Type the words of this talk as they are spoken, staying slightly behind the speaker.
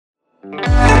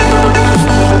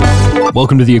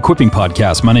Welcome to the Equipping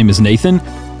Podcast. My name is Nathan,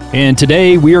 and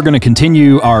today we are going to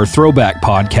continue our throwback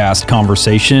podcast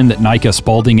conversation that Nika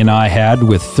Spalding and I had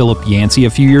with Philip Yancey a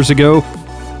few years ago.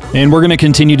 And we're going to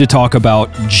continue to talk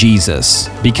about Jesus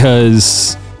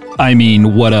because, I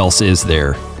mean, what else is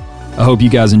there? I hope you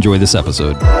guys enjoy this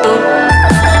episode.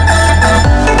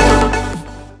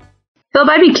 Philip,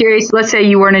 I'd be curious, let's say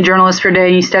you weren't a journalist for a day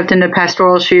and you stepped into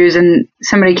pastoral shoes and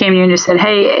somebody came to you and just said,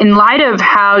 hey, in light of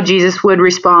how Jesus would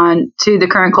respond to the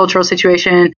current cultural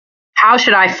situation, how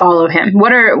should I follow him?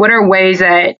 What are ways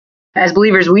that as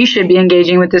believers we should be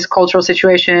engaging with this cultural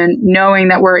situation, knowing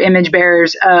that we're image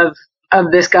bearers of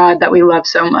this God that we love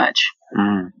so much?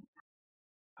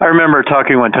 I remember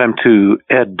talking one time to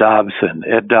Ed Dobson.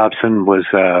 Ed Dobson was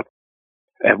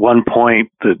at one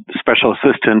point the special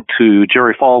assistant to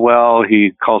Jerry Falwell.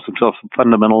 He calls himself a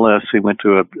fundamentalist. He went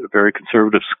to a very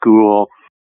conservative school.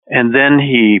 And then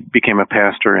he became a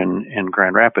pastor in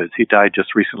Grand Rapids. He died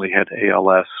just recently, had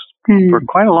ALS for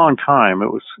quite a long time. It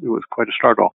was quite a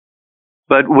struggle.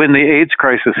 But when the AIDS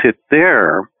crisis hit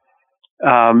there,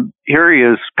 here he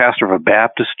is, pastor of a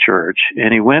Baptist church,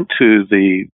 and he went to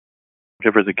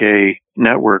whatever the gay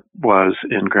network was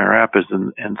in Grand Rapids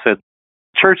and said,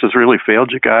 church has really failed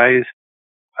you guys.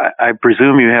 I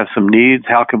presume you have some needs.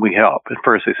 How can we help? At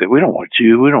first they said, we don't want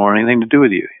you. We don't want anything to do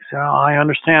with you. He said, oh, I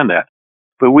understand that.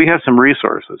 But we have some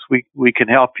resources. We can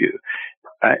help you.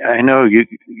 I know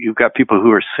you've got people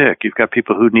who are sick. You've got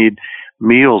people who need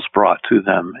meals brought to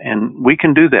them, and we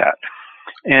can do that.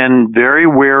 And very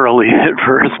warily at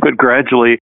first, but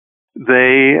gradually,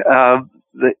 they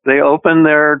opened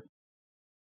their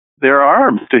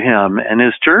arms to him and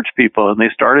his church people, and they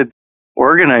started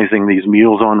organizing these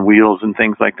Meals on Wheels and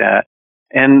things like that.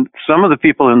 And some of the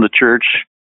people in the church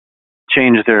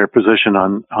changed their position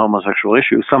on homosexual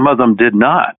issues. Some of them did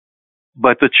not.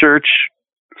 But the church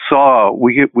saw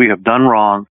we have done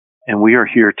wrong, and we are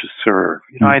here to serve.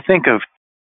 You know, I think of,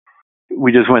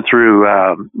 we just went through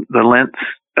the Lent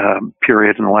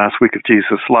period in the last week of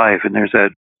Jesus' life, and there's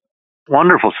that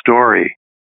wonderful story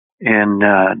in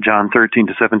John 13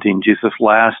 to 17, Jesus'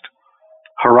 last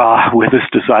hurrah with his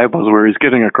disciples, where he's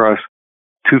getting across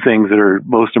two things that are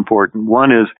most important.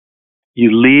 One is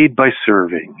you lead by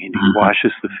serving, and he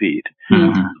washes the feet.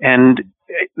 And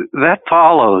that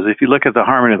follows, if you look at the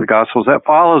harmony of the Gospels, that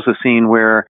follows a scene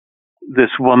where this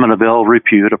woman of ill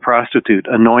repute, a prostitute,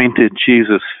 anointed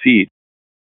Jesus' feet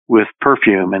with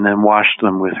perfume and then washed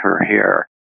them with her hair.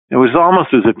 It was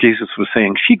almost as if Jesus was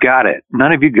saying, she got it.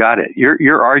 None of you got it.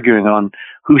 You're arguing on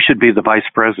who should be the vice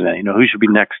president, who should be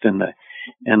next in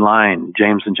line.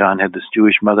 James and John had this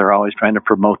Jewish mother always trying to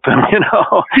promote them, And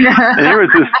here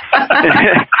was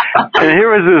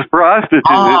this prostitute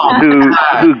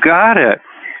who got it.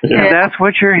 Yeah. And that's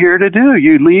what you're here to do.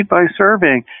 You lead by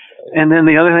serving. And then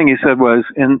the other thing he said was,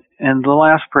 and the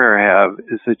last prayer I have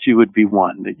is that you would be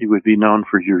one, that you would be known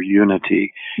for your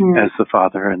unity as the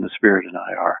Father and the Spirit and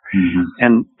I are.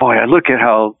 And boy, I look at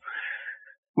how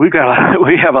we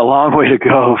have a long way to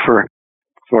go for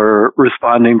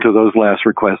responding to those last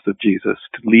requests of Jesus,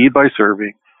 to lead by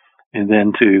serving and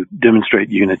then to demonstrate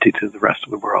unity to the rest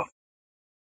of the world.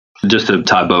 Just to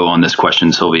tie a bow on this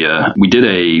question, Sylvia, we did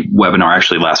a webinar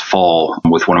actually last fall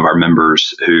with one of our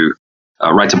members who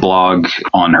writes a blog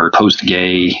on her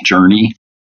post-gay journey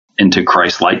into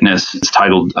Christ-likeness. It's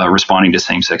titled Responding to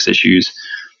Same-Sex Issues.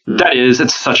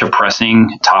 It's such a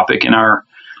pressing topic in our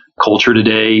culture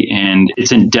today, and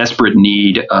it's in desperate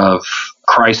need of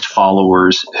Christ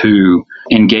followers who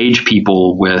engage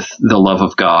people with the love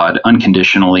of God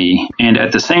unconditionally and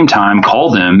at the same time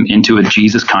call them into a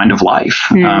Jesus kind of life.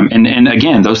 And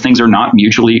again, those things are not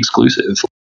mutually exclusive.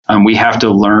 We have to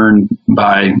learn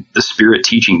by the Spirit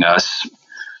teaching us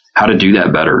how to do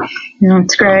that better. Yeah,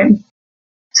 that's great.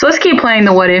 So let's keep playing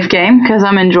the what if game because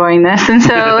I'm enjoying this. And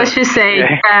so let's just say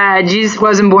Jesus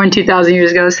wasn't born 2,000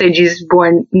 years ago. Let's say Jesus is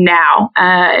born now.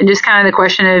 And just kind of the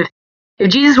question of, if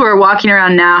Jesus were walking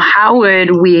around now, how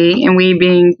would we, and we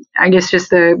being, I guess, just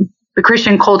the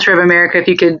Christian culture of America, if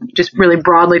you could just really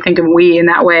broadly think of we in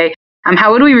that way,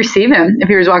 how would we receive him if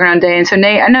he was walking around today? And so,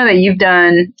 Nate, I know that you've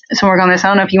done some work on this. I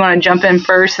don't know if you want to jump in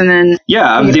first and then.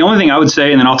 Yeah, the only thing I would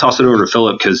say, and then I'll toss it over to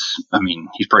Philip because,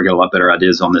 he's probably got a lot better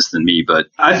ideas on this than me, but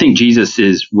I think Jesus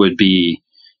would be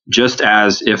just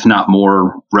as, if not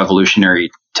more,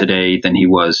 revolutionary today than he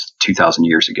was 2,000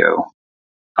 years ago.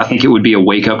 I think it would be a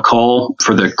wake-up call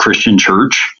for the Christian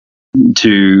church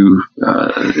to,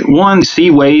 one, see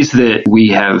ways that we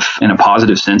have, in a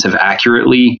positive sense, have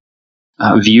accurately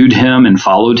viewed him and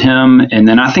followed him. And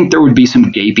then I think there would be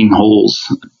some gaping holes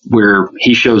where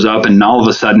he shows up and all of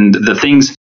a sudden the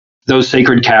things those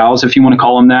sacred cows, if you want to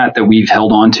call them that we've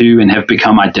held on to and have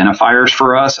become identifiers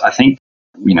for us, I think,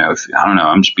 I don't know,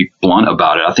 I'm just be blunt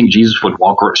about it. I think Jesus would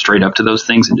walk straight up to those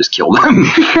things and just kill them.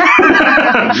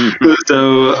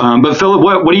 So, but Philip,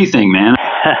 what do you think, man?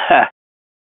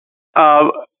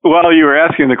 Well, you were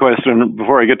asking the question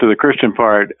before I get to the Christian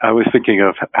part. I was thinking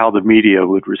of how the media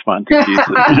would respond to Jesus.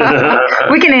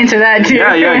 We can answer that too.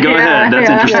 Yeah, go ahead. That's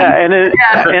interesting. Yeah,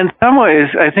 and in some ways,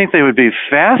 I think they would be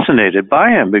fascinated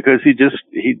by him because he just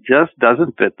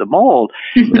doesn't fit the mold.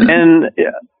 And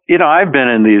I've been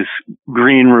in these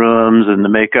green rooms, and the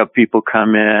makeup people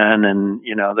come in, and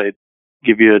they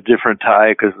give you a different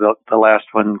tie because the last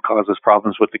one causes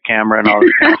problems with the camera and all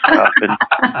this kind of stuff.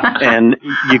 And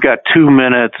you got 2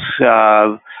 minutes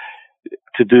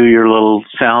to do your little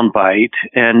sound bite.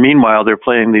 And meanwhile, they're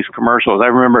playing these commercials. I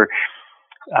remember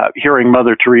hearing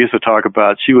Mother Teresa talk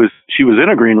about she was in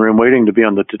a green room waiting to be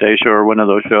on the Today Show or one of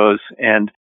those shows,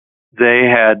 and they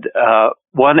had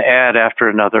one ad after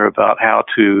another about how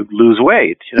to lose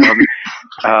weight,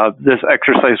 this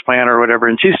exercise plan or whatever.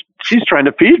 And she's trying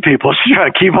to feed people. She's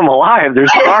trying to keep them alive. They're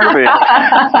starving.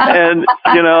 And,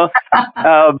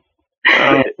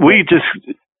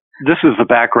 this is the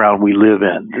background we live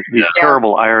in. These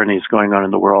terrible ironies going on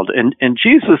in the world. And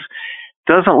Jesus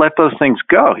doesn't let those things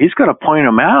go. He's going to point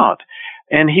them out.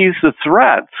 And he's the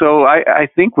threat. So I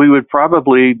think we would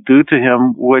probably do to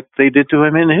him what they did to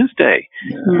him in his day.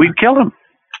 Yeah. We'd kill him.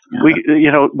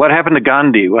 Yeah. What happened to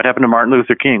Gandhi? What happened to Martin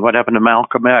Luther King? What happened to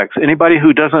Malcolm X? Anybody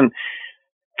who doesn't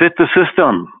fit the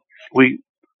system,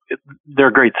 they're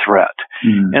a great threat.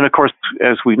 Mm. And of course,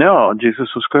 as we know,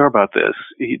 Jesus was clear about this.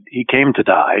 He came to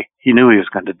die. He knew he was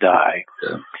going to die.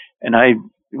 Yeah. And I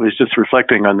was just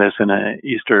reflecting on this in an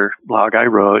Easter blog I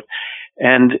wrote.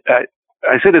 And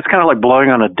I said it's kind of like blowing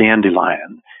on a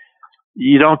dandelion.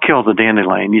 You don't kill the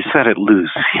dandelion, you set it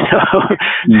loose.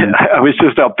 Mm. I was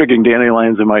just out picking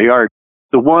dandelions in my yard.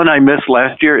 The one I missed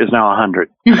last year is now 100.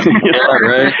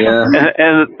 Right, yeah.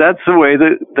 And that's the way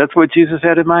that's what Jesus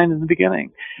had in mind in the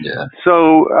beginning. Yeah.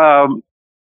 So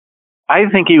I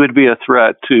think he would be a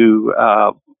threat to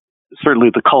certainly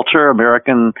the culture,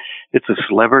 American. It's a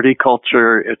celebrity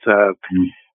culture. It's a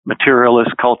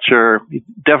materialist culture. He'd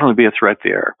definitely be a threat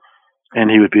there. And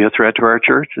he would be a threat to our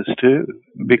churches, too,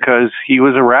 because he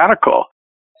was a radical.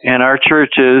 And our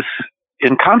churches,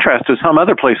 in contrast to some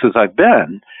other places I've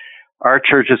been, our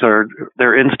churches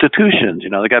they're institutions.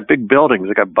 They got big buildings,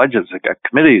 they got budgets, they got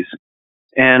committees.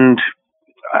 And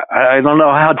I don't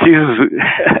know how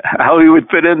he would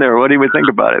fit in there, what he would think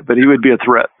about it, but he would be a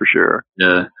threat for sure.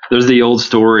 Yeah. There's the old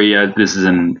story. This is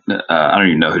I don't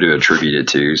even know who to attribute it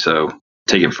to, so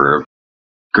take it for a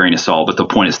grain of salt, but the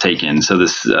point is taken. So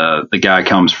this the guy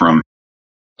comes from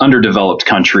underdeveloped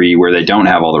country where they don't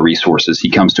have all the resources.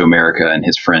 He comes to America, and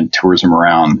his friend tours him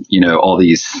around, all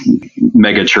these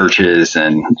mega churches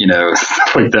and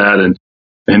stuff like that.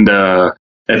 And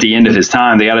at the end of his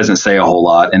time, the guy doesn't say a whole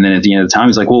lot. And then at the end of the time,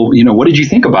 he's like, well, what did you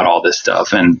think about all this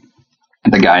stuff? And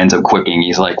the guy ends up quipping.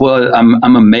 He's like, well,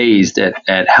 I'm amazed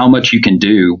at how much you can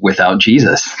do without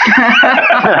Jesus.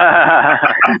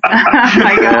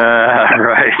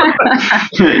 Right.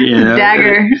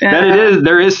 Dagger. That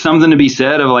there is something to be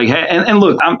said of like, hey, and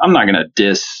look, I'm not going to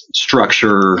diss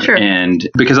structure, sure. And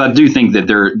because I do think that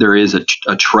there is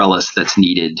a trellis that's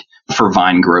needed for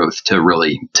vine growth to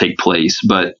really take place.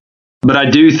 But I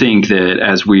do think that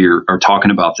as we are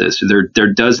talking about this,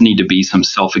 there does need to be some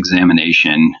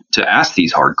self-examination to ask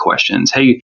these hard questions.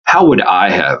 Hey, how would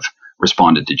I have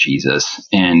responded to Jesus?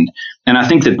 And I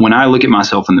think that when I look at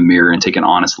myself in the mirror and take an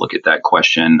honest look at that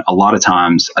question, a lot of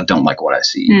times I don't like what I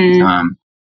see.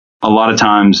 A lot of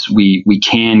times we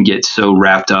can get so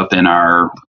wrapped up in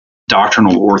our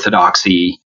doctrinal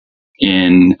orthodoxy,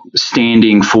 in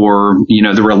standing for,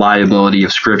 the reliability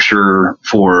of Scripture,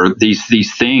 for these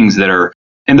things that are,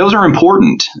 and those are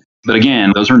important, but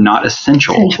again, those are not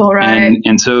essential. Right.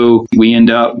 And so we end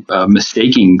up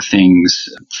mistaking things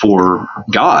for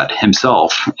God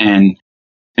Himself. And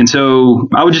so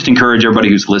I would just encourage everybody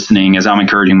who's listening, as I'm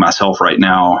encouraging myself right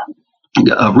now,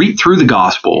 read through the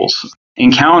Gospels,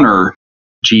 encounter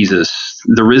Jesus,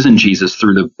 the risen Jesus,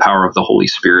 through the power of the Holy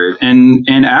Spirit, and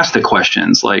ask the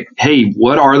questions like, hey,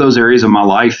 what are those areas of my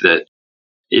life that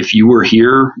if you were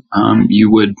here,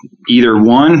 you would either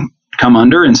one, come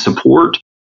under and support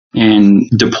and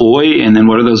deploy, and then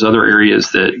what are those other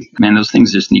areas that, man, those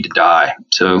things just need to die.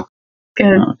 So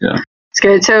good. Yeah. It's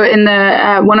good. So in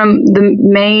the one of the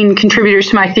main contributors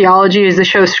to my theology is the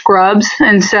show Scrubs,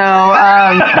 and so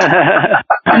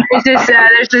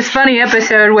there's this funny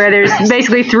episode where there's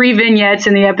basically 3 vignettes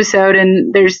in the episode,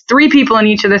 and there's 3 people in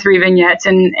each of the 3 vignettes,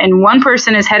 and one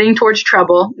person is heading towards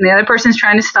trouble, and the other person's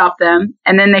trying to stop them,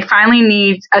 and then they finally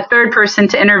need a third person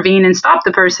to intervene and stop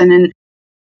the person,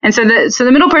 and so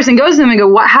the middle person goes to them and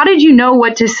go, how did you know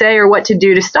what to say or what to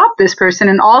do to stop this person?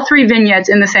 And all 3 vignettes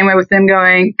in the same way with them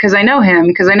going, because I know him,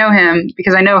 because I know him,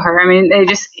 because I know her. I mean, they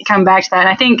just come back to that. And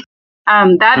I think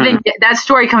that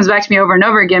story comes back to me over and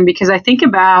over again, because I think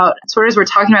about, sort of as we're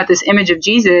talking about this image of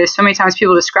Jesus, so many times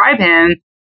people describe him,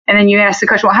 and then you ask the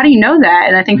question, well, how do you know that?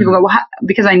 And I think people go, well,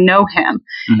 because I know him.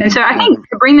 Mm-hmm. And so I think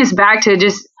to bring this back to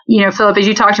just, Philip, as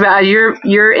you talked about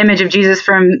your image of Jesus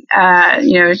from,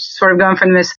 sort of going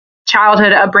from this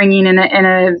childhood upbringing in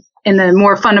a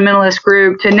more fundamentalist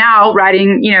group to now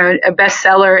writing, a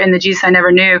bestseller in the Jesus I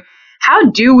Never Knew.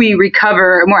 How do we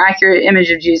recover a more accurate image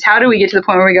of Jesus? How do we get to the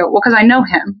point where we go, well, because I know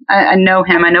him. I know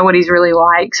him. I know what he's really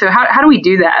like. So how do we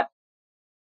do that?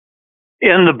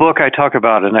 In the book, I talk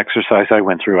about an exercise I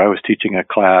went through. I was teaching a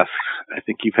class. I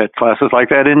think you've had classes like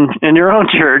that in your own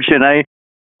church. And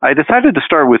I decided to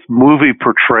start with movie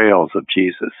portrayals of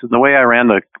Jesus. And the way I ran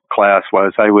the class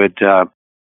was I would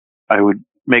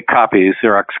make copies,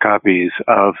 Xerox copies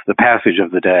of the passage of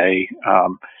the day.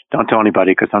 Don't tell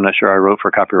anybody, because I'm not sure I wrote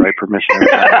for copyright permission.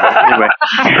 Anyway.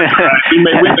 we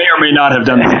may or may not have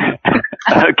done that.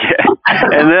 Okay.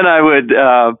 And then I would,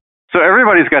 so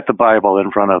everybody's got the Bible in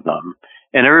front of them,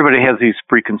 and everybody has these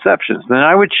preconceptions. Then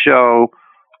I would show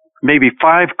maybe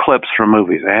 5 clips from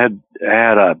movies. I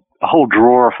had a whole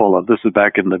drawer full of, this is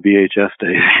back in the VHS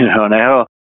days, and I had a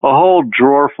whole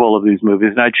drawer full of these movies,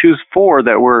 and I'd choose 4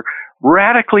 that were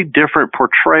radically different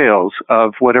portrayals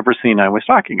of whatever scene I was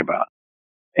talking about.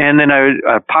 And then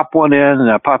I'd pop one in, and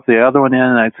I'd pop the other one in,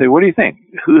 and I'd say, what do you think?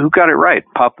 Who got it right?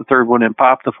 Pop the third one in,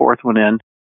 pop the fourth one in.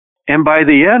 And by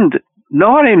the end,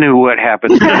 nobody knew what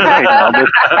happened.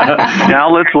 Now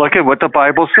let's look at what the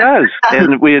Bible says.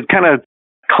 And we had kind of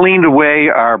cleaned away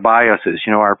our biases,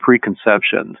 our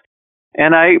preconceptions.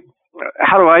 And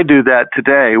how do I do that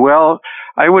today? Well,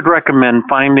 I would recommend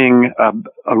finding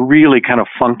a really kind of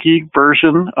funky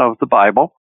version of the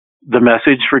Bible. The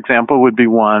Message, for example, would be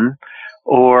one.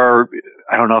 Or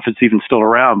I don't know if it's even still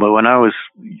around, but when I was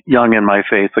young in my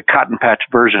faith, the Cotton Patch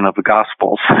version of the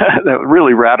Gospels, that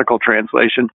really radical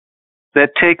translation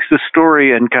that takes the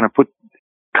story and kind of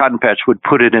Cotton Patch would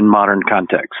put it in modern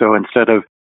context. So instead of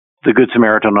the Good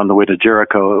Samaritan on the way to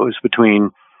Jericho, it was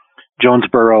between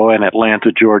Jonesboro and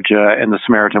Atlanta, Georgia, and the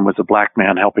Samaritan was a black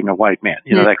man helping a white man,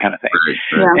 that kind of thing.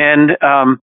 Right. And,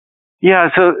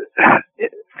 so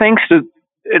thanks to,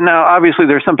 now obviously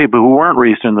there's some people who weren't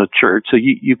raised in the church, so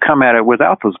you come at it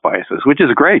without those biases, which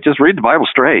is great. Just read the Bible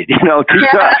straight, teach us.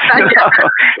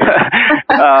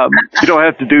 You don't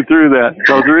have to go through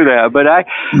that. But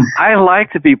I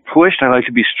like to be pushed. I like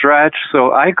to be stretched.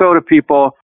 So I go to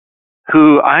people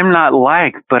who I'm not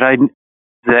like, but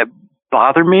that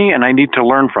bother me and I need to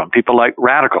learn from. People like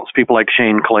radicals, people like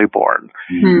Shane Claiborne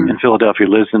in Philadelphia,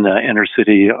 lives in the inner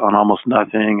city on almost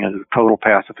nothing, and a total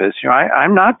pacifist.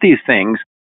 I'm not these things,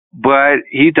 but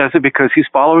he does it because he's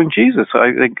following Jesus. So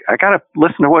I think I got to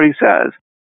listen to what he says.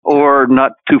 Or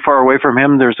not too far away from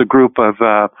him, there's a group of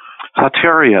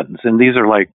Hutterians, and these are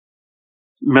like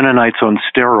Mennonites on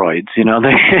steroids.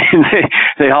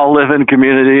 They all live in a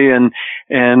community,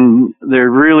 and they're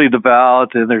really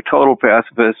devout, and they're total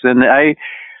pacifists. And I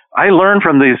learn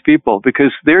from these people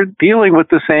because they're dealing with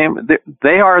the same.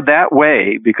 They are that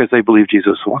way because they believe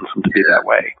Jesus wants them to be that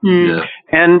way. Yeah.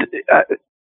 And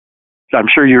I'm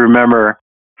sure you remember.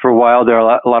 For a while, there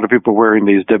are a lot of people wearing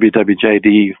these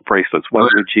WWJD bracelets.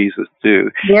 What would Jesus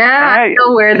do? Yeah, I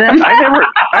still wear them.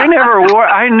 I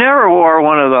never wore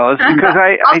one of those because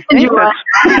I think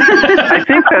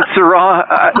that's the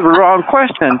wrong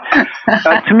question.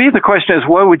 To me, the question is,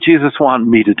 what would Jesus want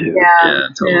me to do? Yeah,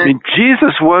 totally. I mean,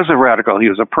 Jesus was a radical. He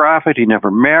was a prophet. He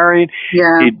never married.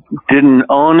 Yeah. He didn't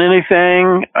own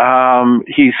anything.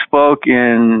 He spoke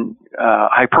in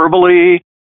hyperbole.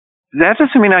 That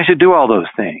doesn't mean I should do all those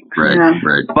things. Right,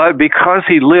 right. But because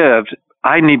he lived,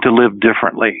 I need to live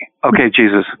differently. Okay,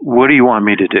 Jesus, what do you want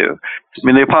me to do? I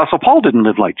mean, the Apostle Paul didn't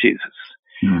live like Jesus.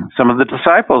 Some of the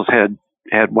disciples had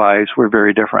wives, were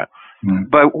very different.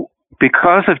 But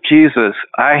because of Jesus,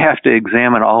 I have to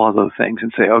examine all of those things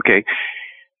and say, okay,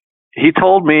 he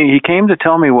came to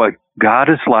tell me what God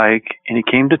is like, and he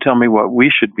came to tell me what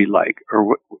we should be like.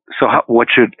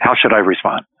 How should I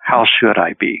respond? How should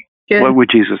I be? Good. What would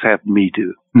Jesus have me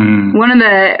do?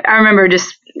 I remember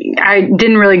I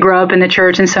didn't really grow up in the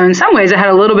church. And so in some ways I had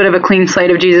a little bit of a clean slate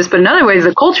of Jesus, but in other ways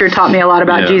the culture taught me a lot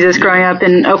about Jesus growing up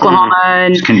in Oklahoma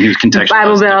and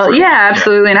Bible Belt. Yeah,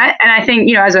 absolutely. Yeah. And I think,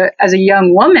 as a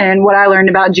young woman, what I learned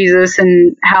about Jesus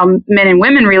and how men and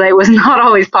women relate was not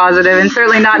always positive and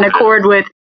certainly not in accord with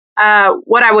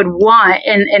what I would want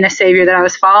in a Savior that I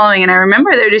was following. And I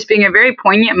remember there just being a very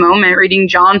poignant moment reading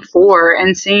John 4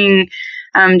 and seeing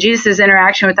Jesus'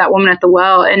 interaction with that woman at the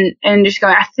well and just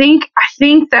going, I think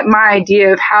that my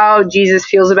idea of how Jesus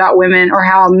feels about women or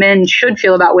how men should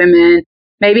feel about women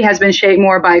maybe has been shaped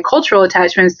more by cultural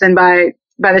attachments than by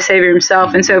the Savior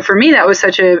himself. And so for me, that was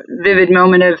such a vivid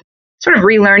moment of sort of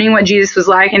relearning what Jesus was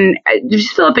like. And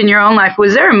just Philip, in your own life,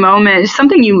 was there a moment,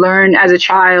 something you learned as a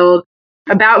child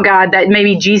about God that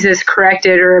maybe Jesus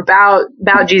corrected, or about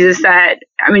Jesus that,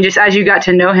 just as you got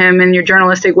to know him in your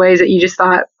journalistic ways, that you just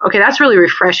thought, okay, that's really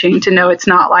refreshing to know it's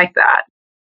not like that?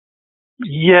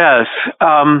 Yes.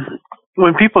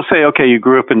 When people say, okay, you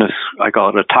grew up in this, I call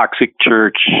it a toxic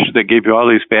church that gave you all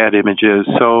these bad images.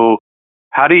 So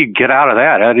how do you get out of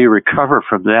that? How do you recover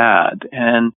from that?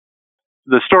 And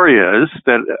the story is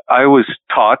that I was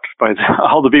taught by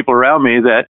all the people around me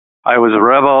that I was a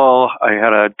rebel, I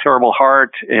had a terrible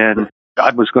heart, and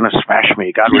God was going to smash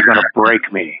me. God was going to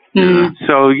break me.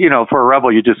 So, for a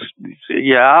rebel, you just,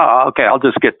 okay, I'll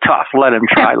just get tough. Let him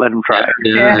try. And,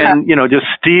 just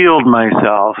steeled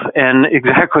myself. And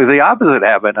exactly the opposite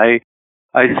happened. I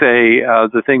say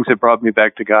the things that brought me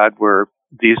back to God were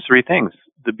these three things: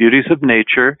 the beauties of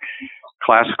nature,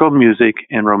 classical music,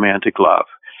 and romantic love.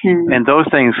 And those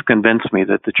things convinced me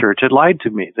that the church had lied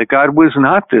to me, that God was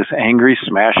not this angry,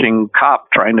 smashing cop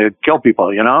trying to kill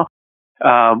people,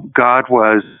 God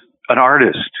was an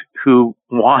artist who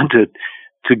wanted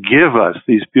to give us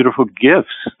these beautiful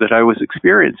gifts that I was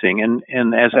experiencing.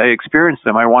 And as I experienced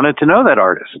them, I wanted to know that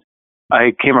artist.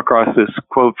 I came across this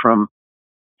quote from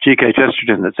G.K.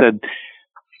 Chesterton that said,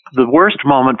 "The worst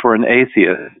moment for an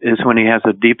atheist is when he has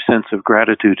a deep sense of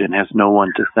gratitude and has no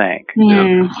one to thank."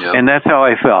 Yep. And that's how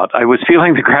I felt. I was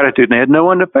feeling the gratitude and I had no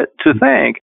one to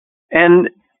thank. And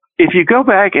if you go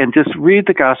back and just read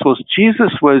the Gospels,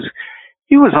 Jesus was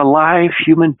a live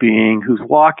human being who's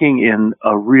walking in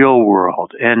a real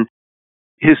world. And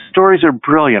his stories are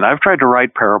brilliant. I've tried to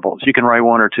write parables. You can write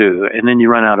one or two, and then you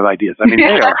run out of ideas. They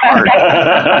are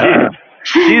hard.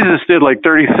 Jesus did like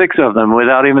 36 of them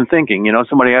without even thinking.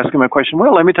 Somebody asked him a question.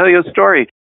 Well, let me tell you a story.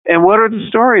 And what are the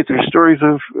stories? They're stories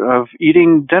of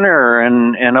eating dinner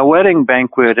and a wedding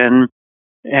banquet and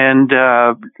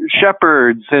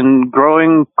shepherds and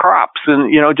growing crops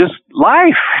and, just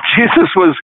life. Jesus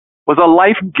was a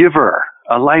life giver.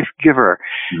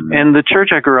 And the church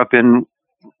I grew up in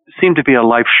seemed to be a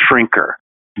life shrinker.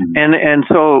 And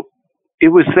so it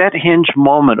was that hinge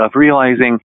moment of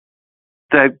realizing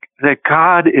that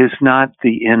God is not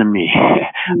the enemy.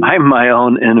 I'm my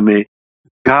own enemy.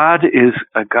 God is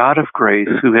a God of grace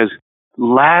who has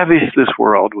lavished this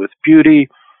world with beauty,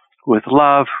 with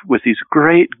love, with these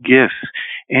great gifts.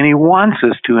 And he wants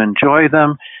us to enjoy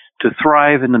them, to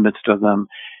thrive in the midst of them.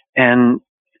 And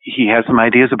he has some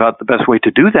ideas about the best way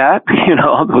to do that.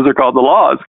 Those are called the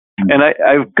laws. And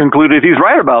I've concluded he's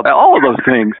right about all of those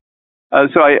things.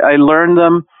 So I learned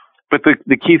them. But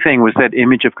the key thing was that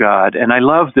image of God. And I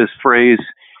love this phrase.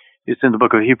 It's in the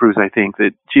book of Hebrews, I think,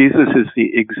 that Jesus is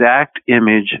the exact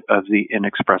image of the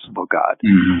inexpressible God.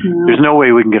 There's no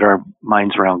way we can get our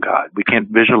minds around God. We can't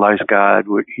visualize God.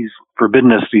 He's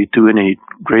forbidden us to do any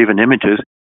graven images.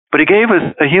 But he gave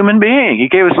us a human being. He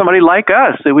gave us somebody like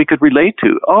us that we could relate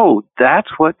to. Oh, that's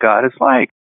what God is like.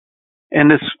 And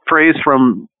this phrase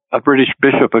from a British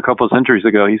bishop a couple of centuries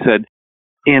ago, he said,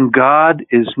 "In God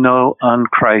is no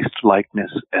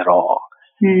un-Christ-likeness at all,"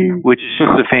 which is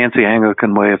just a fancy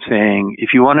Anglican way of saying, if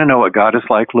you want to know what God is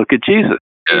like, look at Jesus.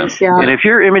 Yeah. And if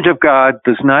your image of God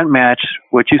does not match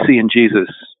what you see in Jesus,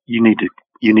 you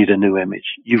need a new image.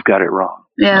 You've got it wrong.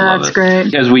 Yeah, that's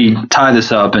great. As we tie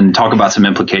this up and talk about some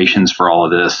implications for all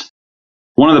of this,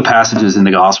 one of the passages in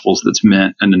the Gospels that's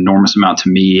meant an enormous amount to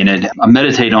me, and I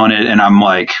meditate on it, and I'm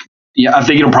like, I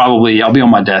think I'll be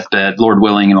on my deathbed, Lord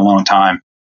willing, in a long time,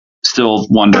 still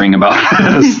wondering about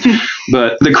this.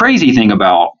 But the crazy thing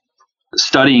about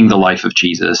studying the life of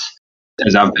Jesus,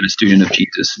 as I've been a student of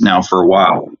Jesus now for a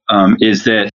while, is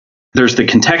that there's the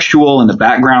contextual and the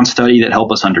background study that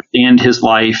help us understand his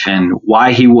life and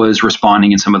why he was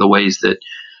responding in some of the ways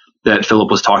that Philip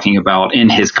was talking about in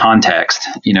his context.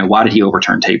 Why did he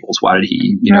overturn tables? Why did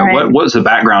he, what was the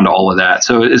background to all of that?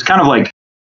 So it's kind of like,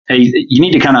 hey, you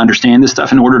need to kind of understand this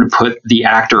stuff in order to put the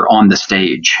actor on the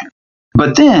stage.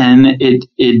 But then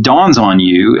it dawns on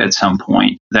you at some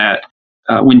point that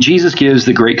when Jesus gives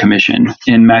the Great Commission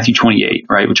in Matthew 28,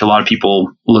 right, which a lot of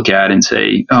people look at and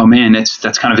say, oh man,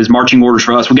 that's kind of his marching orders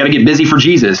for us. We got to get busy for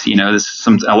Jesus. You know,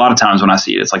 a lot of times when I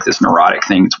see it, it's like this neurotic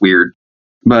thing. It's weird.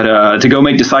 But to go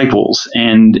make disciples,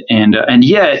 and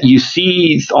yet you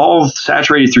see all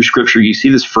saturated through Scripture. You see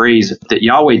this phrase that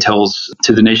Yahweh tells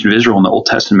to the nation of Israel in the Old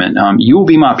Testament: "You will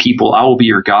be my people, I will be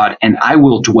your God, and I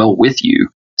will dwell with you."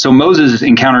 So Moses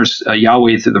encounters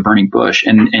Yahweh through the burning bush,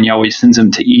 and Yahweh sends him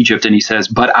to Egypt, and he says,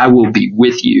 "But I will be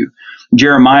with you."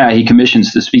 Jeremiah, he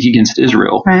commissions to speak against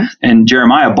Israel, right. And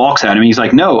Jeremiah balks at him. He's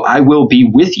like, "No, I will be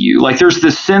with you." Like there's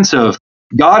this sense of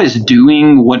God is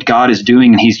doing what God is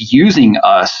doing, and he's using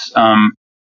us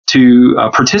to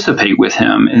participate with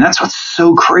him. And that's what's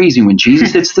so crazy when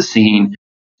Jesus hits the scene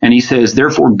and he says,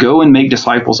 "Therefore, go and make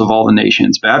disciples of all the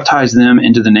nations, baptize them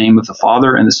into the name of the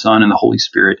Father and the Son and the Holy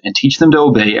Spirit, and teach them to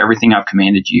obey everything I've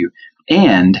commanded you.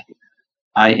 And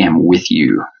I am with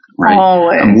you." Right?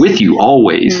 Always. I'm with you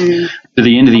always to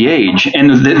the end of the age.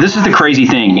 And this is the crazy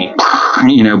thing,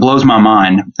 blows my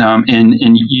mind.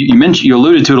 And you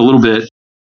alluded to it a little bit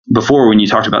before when you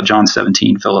talked about John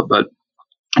 17, Philip, but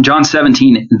John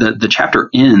 17, the chapter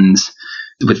ends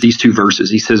with these two verses.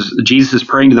 He says, Jesus is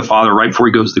praying to the Father right before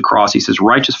he goes to the cross. He says,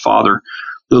 "Righteous Father,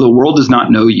 though the world does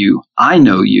not know you, I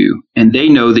know you, and they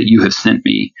know that you have sent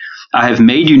me. I have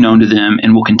made you known to them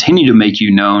and will continue to make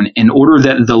you known in order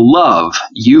that the love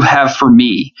you have for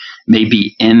me may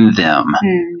be in them."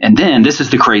 And then this is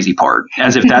the crazy part,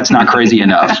 as if that's not crazy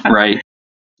enough, right?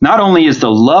 "Not only is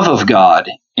the love of God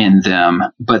in them,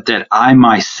 but that I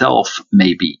myself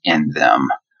may be in them."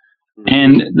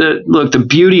 And the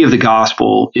beauty of the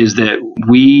gospel is that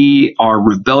we are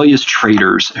rebellious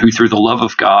traitors who, through the love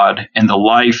of God and the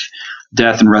life,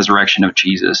 death, and resurrection of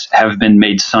Jesus, have been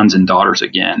made sons and daughters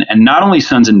again. And not only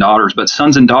sons and daughters, but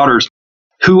sons and daughters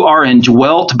who are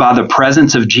indwelt by the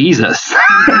presence of Jesus.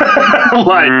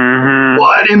 Like,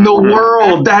 what in the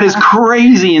world? That is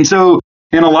crazy. And so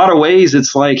in a lot of ways,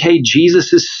 it's like, hey,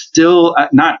 Jesus is still,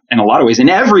 not in a lot of ways, in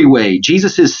every way,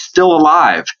 Jesus is still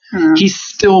alive. He's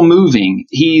still moving.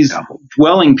 He's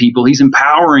dwelling people. He's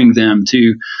empowering them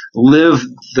to live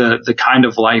the kind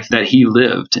of life that he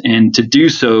lived, and to do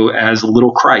so as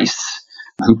little Christs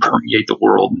who permeate the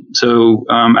world. So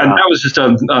that was just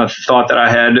a thought that I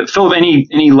had. Philip,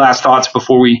 any last thoughts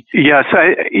before we? Yes,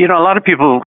 a lot of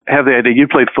people have the idea. You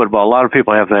played football. A lot of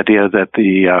people have the idea that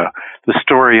the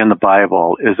story in the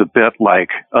Bible is a bit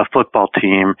like a football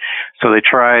team. So they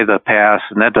try the pass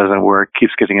and that doesn't work,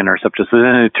 keeps getting intercepted. So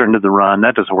then they turn to the run,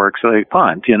 that doesn't work, so they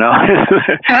punt, And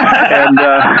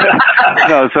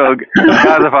so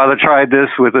God the Father tried this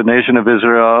with the nation of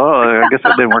Israel. Oh, I guess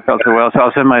that didn't work out so well. So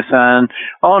I'll send my son.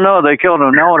 Oh no, they killed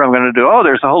him. Now what I'm going to do? Oh,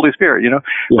 there's the Holy Spirit, Yeah.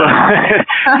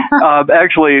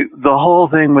 Actually, the whole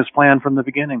thing was planned from the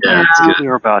beginning. Yeah, I'm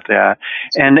clear about that.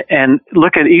 And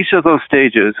look at each of those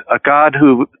stages. A God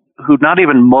who not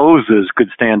even Moses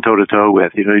could stand toe to toe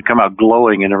with. He'd come out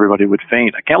glowing and everybody would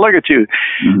faint. I can't look at you.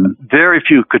 Very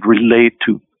few could relate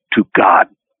to God,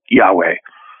 Yahweh.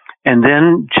 And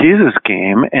then Jesus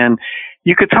came, and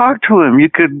you could talk to him, you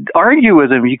could argue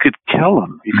with him, you could kill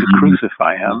him, you could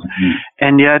crucify him,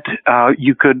 and yet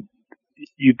you could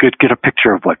get a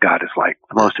picture of what God is like,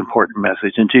 the most important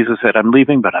message. And Jesus said, "I'm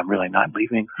leaving, but I'm really not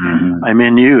leaving. I'm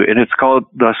in you." And it's called,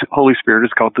 the Holy Spirit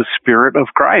is called the Spirit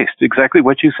of Christ. Exactly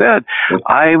what you said.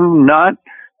 I'm not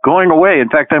going away. In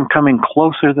fact, I'm coming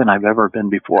closer than I've ever been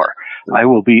before. I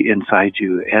will be inside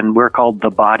you. And we're called the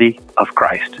body of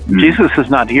Christ. Jesus is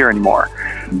not here anymore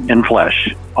in flesh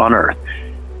on earth,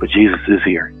 but Jesus is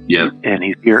here. And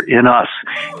he's here in us.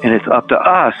 And it's up to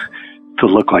us to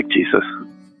look like Jesus.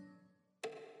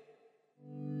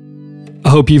 I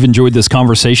hope you've enjoyed this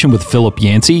conversation with Philip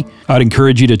Yancey. I'd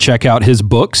encourage you to check out his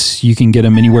books. You can get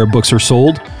them anywhere books are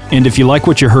sold. And if you like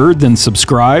what you heard, then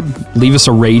subscribe, leave us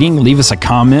a rating, leave us a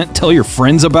comment, tell your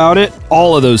friends about it,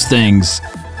 all of those things.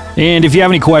 And if you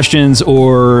have any questions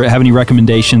or have any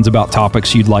recommendations about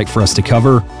topics you'd like for us to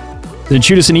cover, then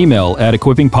shoot us an email at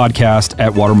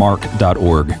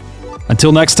equippingpodcast@watermark.org.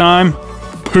 Until next time,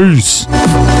 peace.